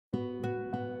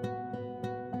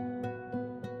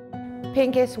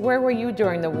Pinchas, where were you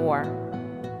during the war?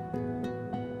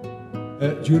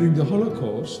 During the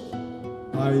Holocaust,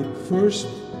 I first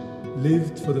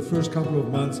lived for the first couple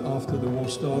of months after the war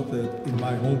started in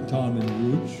my hometown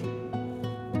in Rouge.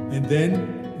 And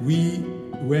then we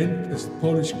went as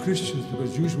Polish Christians,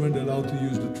 because Jews weren't allowed to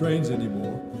use the trains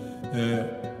anymore,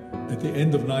 at the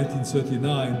end of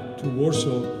 1939 to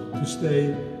Warsaw to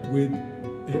stay with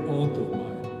an aunt of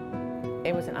mine.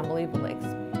 It was an unbelievable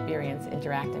experience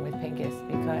interacting with Pinchas,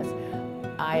 because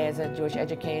I, as a Jewish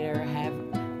educator, have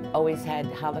always had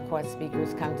Holocaust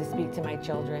speakers come to speak to my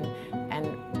children,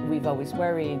 and we've always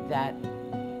worried that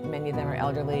many of them are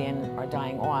elderly and are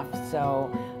dying off, so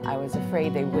I was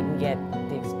afraid they wouldn't get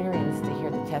the experience to hear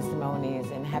the testimonies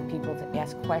and have people to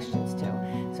ask questions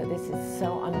to. So this is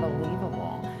so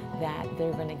unbelievable that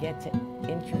they're going to get to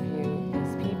interview